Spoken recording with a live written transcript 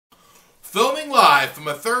Filming live from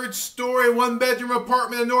a third-story, one-bedroom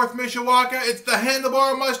apartment in North Mishawaka, it's the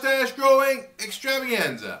Handlebar Mustache Growing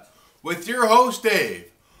Extravaganza with your host, Dave.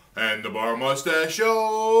 Handlebar Mustache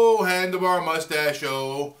Show, Handlebar Mustache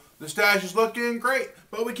Show. The stash is looking great,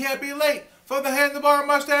 but we can't be late for the Handlebar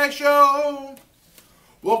Mustache Show.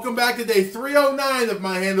 Welcome back to day 309 of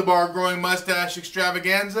my Handlebar Growing Mustache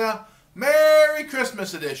Extravaganza. Merry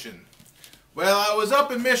Christmas edition. Well, I was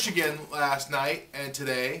up in Michigan last night and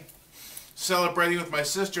today, celebrating with my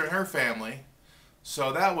sister and her family,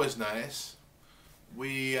 so that was nice.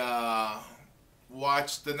 We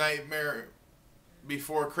watched The Nightmare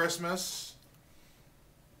Before Christmas,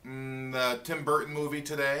 the Tim Burton movie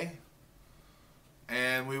today,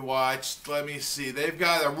 and we watched, let me see, they've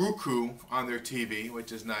got a Roku on their TV,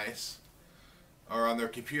 which is nice, or on their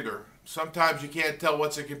computer. Sometimes you can't tell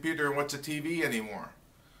what's a computer and what's a TV anymore.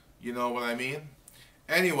 You know what I mean?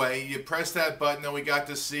 Anyway, you press that button and we got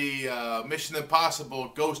to see Mission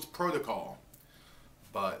Impossible Ghost Protocol.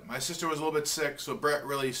 But my sister was a little bit sick, so Brett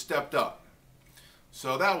really stepped up.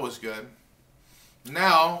 So that was good.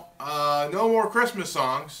 Now, no more Christmas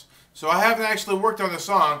songs. So I haven't actually worked on the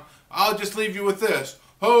song. I'll just leave you with this.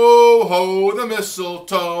 Ho, ho, the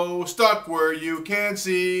mistletoe, stuck where you can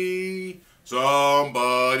see.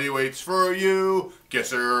 Somebody waits for you,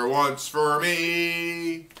 kiss her once for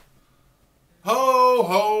me. Ho,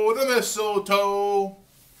 ho, the mistletoe.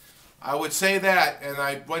 I would say that, and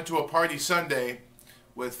I went to a party Sunday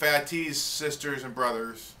with Fat T's sisters and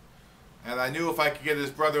brothers, and I knew if I could get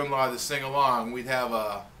his brother-in-law to sing along, we'd have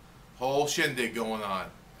a whole shindig going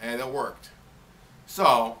on, and it worked.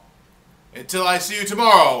 So, until I see you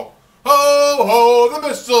tomorrow, ho, ho, the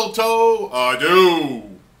mistletoe, adieu.